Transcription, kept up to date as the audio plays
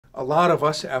A lot of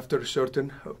us, after a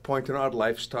certain point in our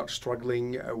life, start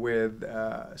struggling with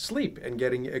sleep and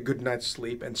getting a good night's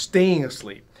sleep and staying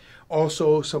asleep.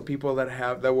 Also, some people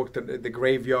that work at the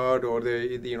graveyard, or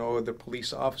the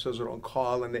police officers are on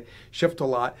call and they shift a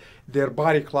lot, their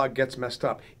body clock gets messed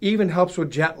up. Even helps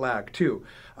with jet lag too.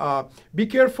 Be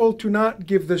careful to not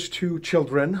give this to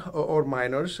children or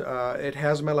minors. It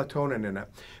has melatonin in it.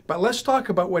 But let's talk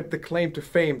about what the claim to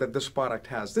fame that this product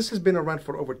has. This has been around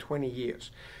for over 20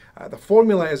 years. The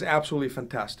formula is absolutely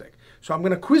fantastic. So I'm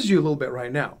going to quiz you a little bit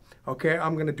right now. Okay,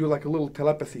 I'm going to do like a little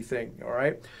telepathy thing, all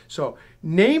right? So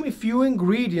name a few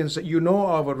ingredients that you know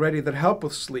of already that help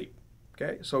with sleep.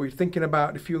 Okay, so you're thinking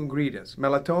about a few ingredients.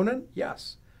 Melatonin?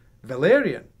 Yes.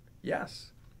 Valerian?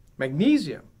 Yes.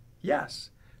 Magnesium? Yes.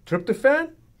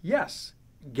 Tryptophan? Yes.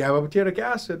 GABA-butyric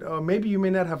acid? Maybe you may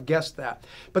not have guessed that.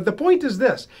 But the point is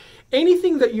this.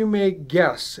 Anything that you may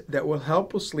guess that will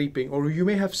help with sleeping, or you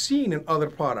may have seen in other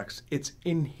products, it's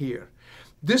in here.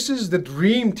 This is the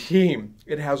dream team.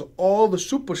 It has all the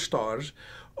superstars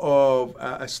of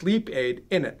a sleep aid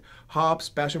in it. Hops,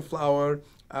 passion flower,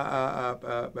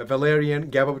 valerian,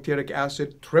 GABA-butyric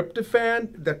acid,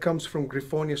 tryptophan that comes from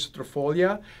Griffonia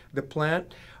citrifolia, the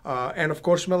plant, and of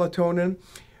course melatonin.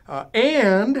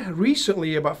 And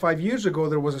recently, about 5 years ago,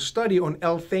 there was a study on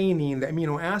L-Theanine, the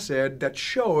amino acid, that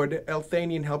showed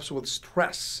L-Theanine helps with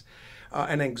stress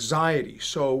and anxiety.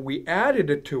 So we added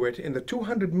it to it in the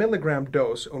 200 milligram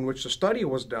dose on which the study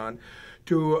was done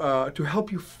to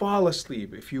help you fall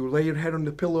asleep. If you lay your head on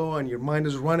the pillow and your mind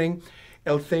is running,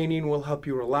 L-Theanine will help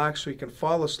you relax so you can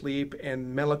fall asleep,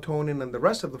 and melatonin and the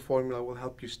rest of the formula will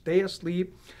help you stay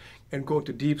asleep and go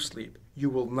to deep sleep. You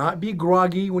will not be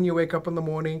groggy when you wake up in the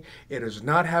morning. It is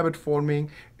not habit forming,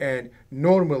 and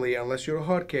normally, unless you're a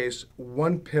hard case,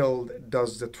 one pill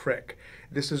does the trick.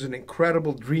 This is an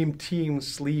incredible dream team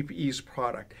Sleep Eze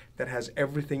product that has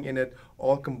everything in it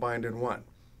all combined in one.